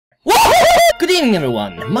Good evening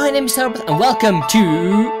everyone, my name is Tyboroth and welcome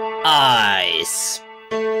to Ice.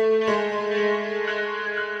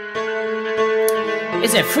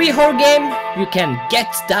 It's a free horror game, you can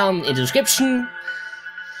get down in the description.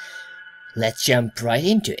 Let's jump right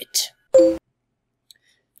into it.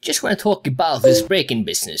 Just want to talk about this break-in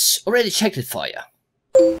business, already checked it for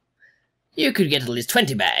you. You could get at least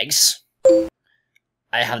 20 bags.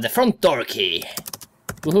 I have the front door key.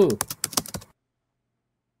 Woohoo.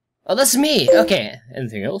 Oh, that's me! Okay,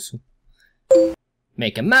 anything else?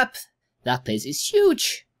 Make a map. That place is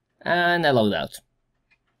huge. And I logged out.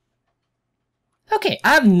 Okay,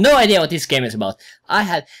 I have no idea what this game is about. I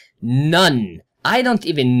have none. I don't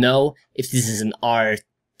even know if this is an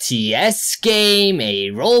RTS game,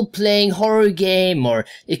 a role-playing horror game, or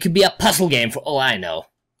it could be a puzzle game for all I know.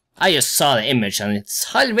 I just saw the image and it's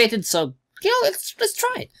highly rated, so, you know, let's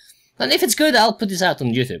try it. And if it's good, I'll put this out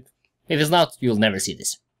on YouTube. If it's not, you'll never see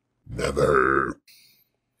this. Never.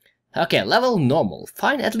 Okay, level normal.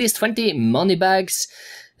 Find at least 20 money bags,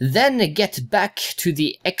 then get back to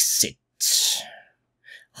the exit.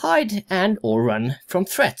 Hide and or run from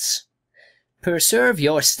threats. Preserve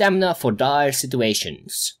your stamina for dire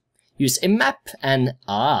situations. Use a map and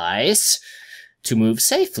eyes to move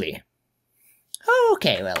safely.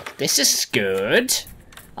 Okay, well, this is good.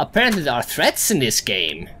 Apparently there are threats in this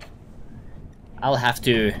game. I'll have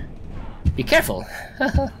to be careful.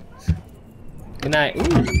 Can I?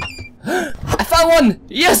 Ooh. I found one!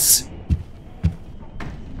 Yes!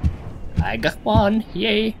 I got one,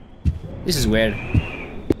 yay. This is weird.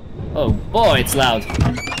 Oh boy, it's loud.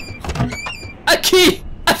 A key!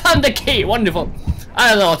 I found the key! Wonderful! I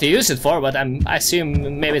don't know what to use it for, but I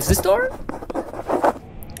assume maybe it's this door?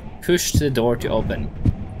 Push the door to open.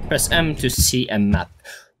 Press M to see a map.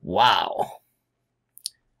 Wow.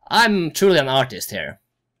 I'm truly an artist here.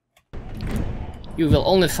 You will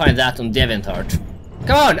only find that on DeviantArt.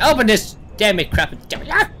 Come on, open this! Damn it, crap.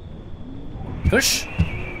 Push.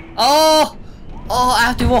 Oh! Oh, I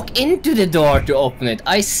have to walk into the door to open it.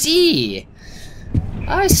 I see.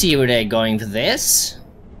 I see where they're going for this.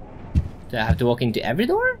 Do I have to walk into every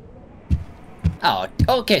door? Oh,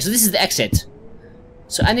 okay, so this is the exit.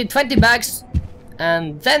 So I need 20 bags,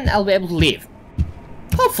 and then I'll be able to leave.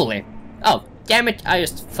 Hopefully. Oh, damn it, I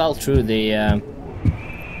just fell through the,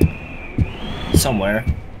 somewhere.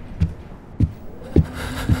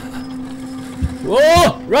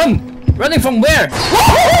 Whoa! Run! Running from where?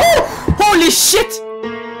 Whoa! Holy shit!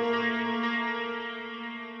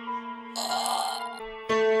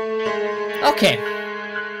 Okay.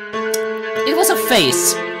 It was a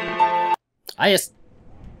face. I just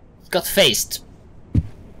got faced.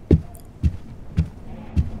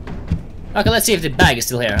 Okay, let's see if the bag is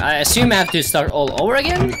still here. I assume I have to start all over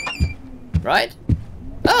again? Right?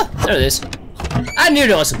 Oh, there it is. I knew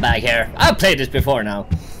there was a bag here. I've played this before now.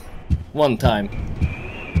 One time.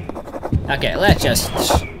 Okay, let's just...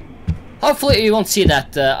 Hopefully you won't see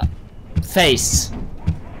that face.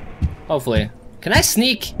 Hopefully. Can I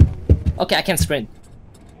sneak? Okay, I can sprint.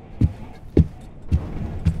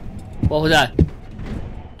 What was that?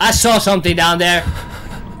 I saw something down there.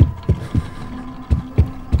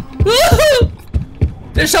 Woohoo!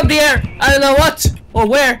 There's something here. I don't know what or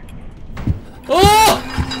where. Oh!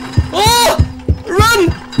 Oh! Run!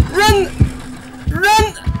 Run!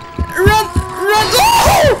 Run! Run! Run!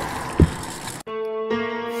 Oh!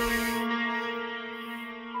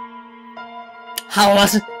 How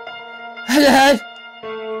was it?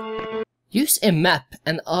 Use a map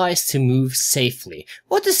and eyes to move safely.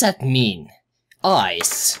 What does that mean?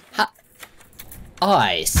 Eyes.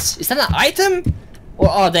 Eyes. Is that an item? Or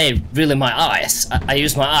are they really my eyes? I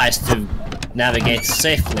use my eyes to navigate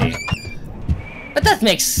safely. But that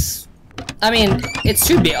makes... I mean, it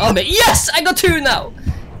should be obvious. Yes! I got 2 now!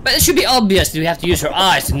 But it should be obvious that you have to use your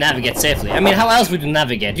eyes to navigate safely. I mean, how else would you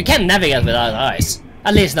navigate? You can't navigate without eyes.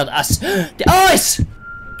 At least not us. The eyes!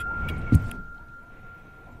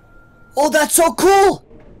 Oh, that's so cool!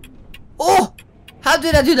 Oh! How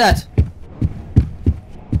did I do that?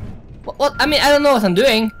 What? I mean, I don't know what I'm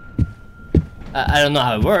doing. I don't know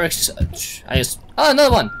how it works. I just... Oh,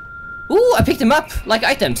 another one! Ooh, I picked them up like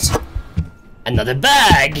items. Another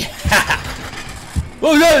bag!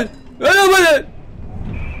 Oh, no!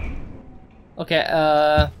 Okay,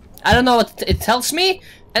 I don't know what it tells me.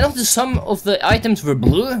 I noticed some of the items were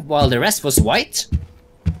blue while the rest was white.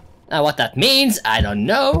 Now what that means, I don't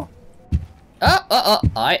know.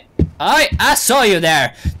 I saw you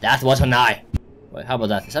there. That was an eye. Wait, how about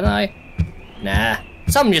that? Is that an eye? Nah.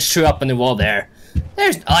 Someone just threw up on the wall there.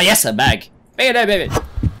 There's... Oh, yes, a bag. Bring it there, baby.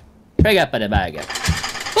 Bring up the bag.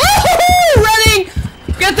 Woohoo! Running!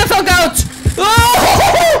 Get the fuck out!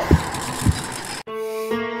 Oh!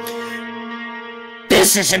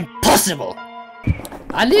 This is impossible!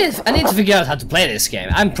 I need to figure out how to play this game.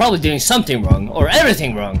 I'm probably doing something wrong, or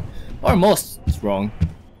everything wrong, or most wrong.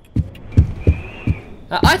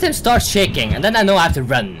 Items start shaking, and then I know I have to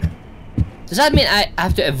run. Does that mean I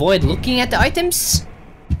have to avoid looking at the items?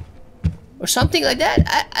 Or something like that?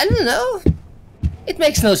 I don't know. It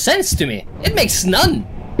makes no sense to me. It makes none.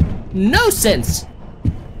 No sense.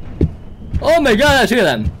 Oh my god, 2 of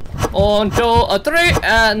them. 1, 2, 3,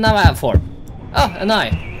 now I have 4. Oh, an eye.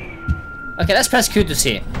 Okay, let's press Q to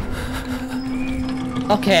see.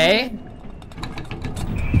 Okay.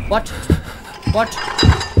 What? What?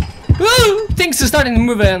 Woo! Things are starting to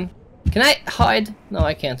move in. Can I hide? No,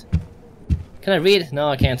 I can't. Can I read? No,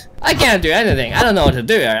 I can't. I can't do anything. I don't know what to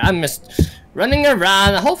do here. I'm just running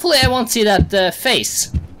around. Hopefully I won't see that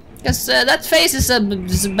face. Because that face is a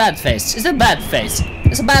bad face. It's a bad face.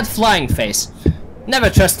 It's a bad flying face. Never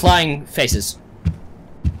trust flying faces.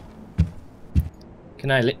 Can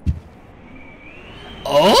I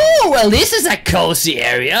Oh, well, this is a cozy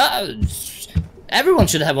area. Everyone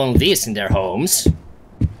should have one of these in their homes.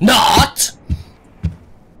 Not!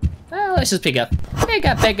 Well, let's just pick up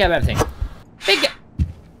everything. Pick up.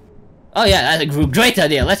 Oh yeah, that's a great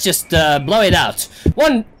idea. Let's just blow it out.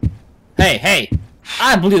 Hey,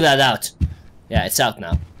 I blew that out. Yeah, it's out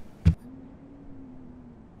now.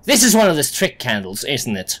 This is one of those trick candles,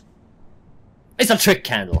 isn't it? It's a trick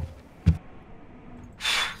candle.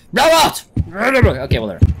 Blow out! Okay,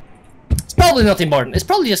 whatever. It's probably not important. It's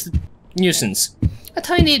probably just a nuisance. A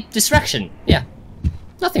tiny distraction. Yeah.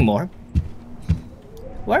 Nothing more.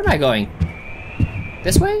 Where am I going?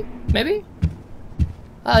 This way? Maybe?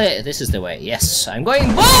 Oh, yeah, this is the way. Yes, I'm going.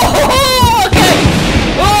 Oh, okay!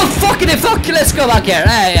 Oh, fuck! Let's go back here.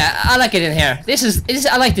 I like it in here.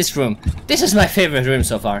 I like this room. This is my favorite room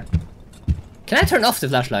so far. Can I turn off the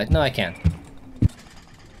flashlight? No, I can't.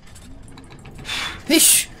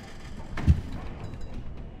 Fish!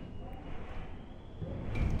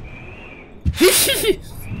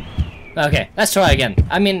 Okay, let's try again.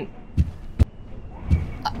 I mean,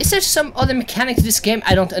 is there some other mechanic to this game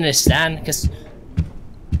I don't understand? Because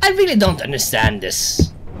I really don't understand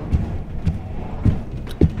this.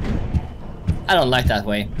 I don't like that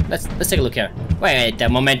way. Let's take a look here. Wait a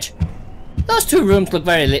moment. Those 2 rooms look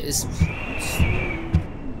very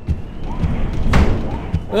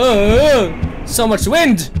oh, so much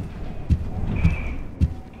wind.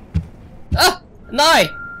 Ah, an eye.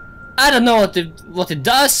 I don't know what it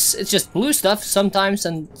does. It's just blue stuff sometimes,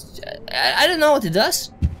 and I don't know what it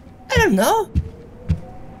does. I don't know.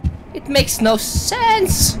 It makes no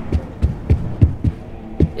sense.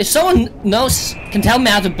 If someone can tell me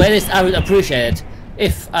how to play this, I would appreciate it.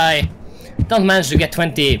 If I don't manage to get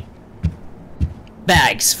 20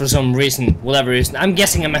 bags for some reason, whatever reason. I'm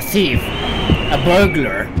guessing I'm a thief, a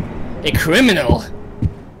burglar, a criminal.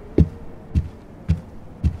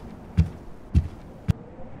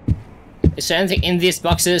 Is there anything in these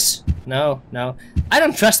boxes? No. I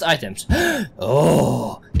don't trust items.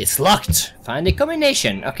 Oh, it's locked. Find the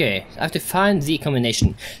combination. Okay, I have to find the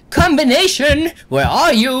combination. Combination? Where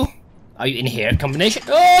are you? Are you in here? Combination?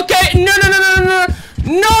 Okay, no.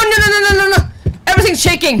 Everything's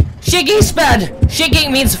shaking. Shaking is bad.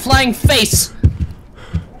 Shaking means flying face.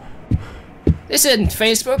 This isn't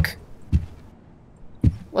Facebook.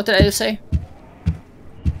 What did I just say?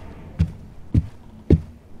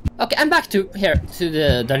 Okay, I'm back to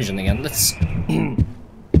the dungeon again. Let's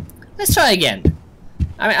try again.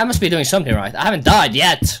 I mean, I must be doing something right. I haven't died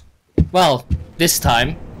yet. Well, this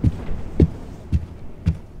time.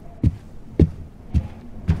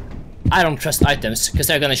 I don't trust items because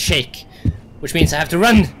they're gonna shake, which means I have to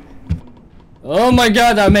run. Oh my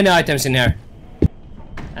god, there are many items in here.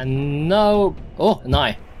 And no, oh, an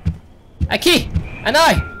eye. A key, an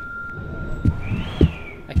eye.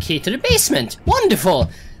 A key to the basement. Wonderful.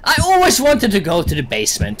 I always wanted to go to the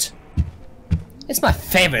basement. It's my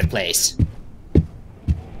favorite place.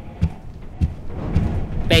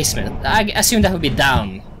 Basement. I assume that would be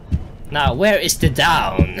down. Now, where is the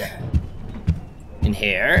down? In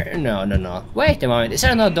here? No. Wait a moment. Is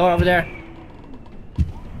there another door over there?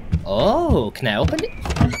 Oh, can I open it?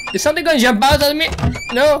 Is something gonna jump out at me?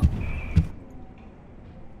 No.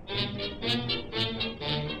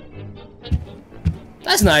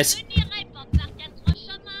 That's nice.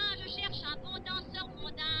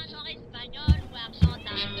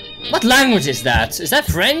 What language is that? Is that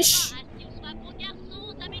French?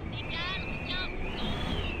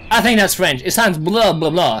 I think that's French. It sounds blah blah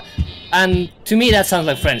blah. And to me that sounds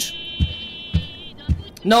like French.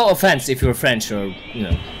 No offense if you're French or, you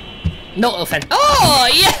know. No offense. Oh,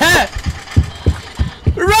 yeah!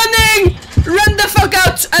 Running! Run the fuck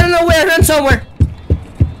out! I don't know where, run somewhere.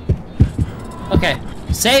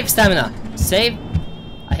 Save stamina. Save.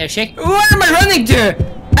 I hear shake. Where am I running to?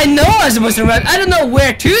 I know I'm supposed to run. I don't know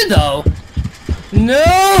where to though.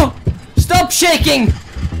 No! Stop shaking!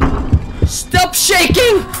 Stop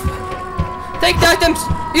shaking! Take the items.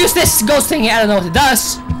 Use this ghost thingy. I don't know what it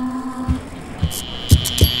does.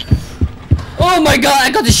 Oh my god,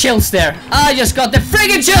 I got the chills there. I just got the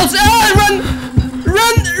friggin' chills. Ah, run!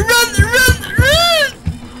 Run! Run! Run!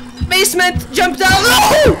 Run! Basement, jump down.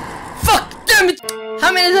 Oh! Fuck! Damn it!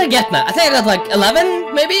 How many did I get now? I think I got like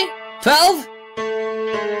 11, maybe? 12?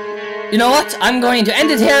 You know what? I'm going to end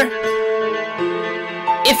it here.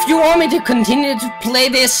 If you want me to continue to play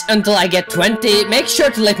this until I get 20, make sure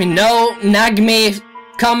to let me know, nag me,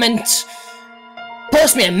 comment,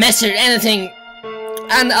 post me a message, anything,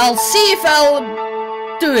 and I'll see if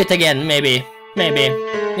I'll do it again, maybe,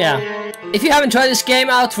 yeah. If you haven't tried this game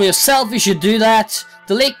out for yourself, you should do that.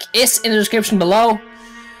 The link is in the description below.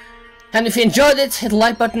 And if you enjoyed it, hit the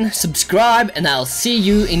like button, subscribe, and I'll see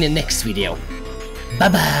you in the next video. Bye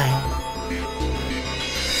bye.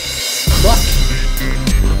 What?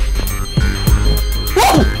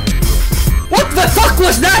 Whoa! What the fuck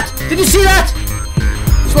was that? Did you see that?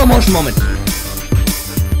 Slow motion moment.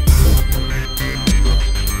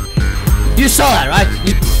 You saw that, right?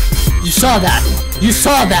 You saw that. You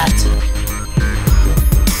saw that.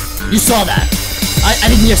 You saw that. I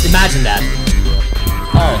didn't just imagine that.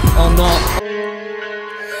 Oh no.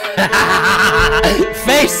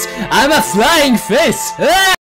 Face! I'm a flying face!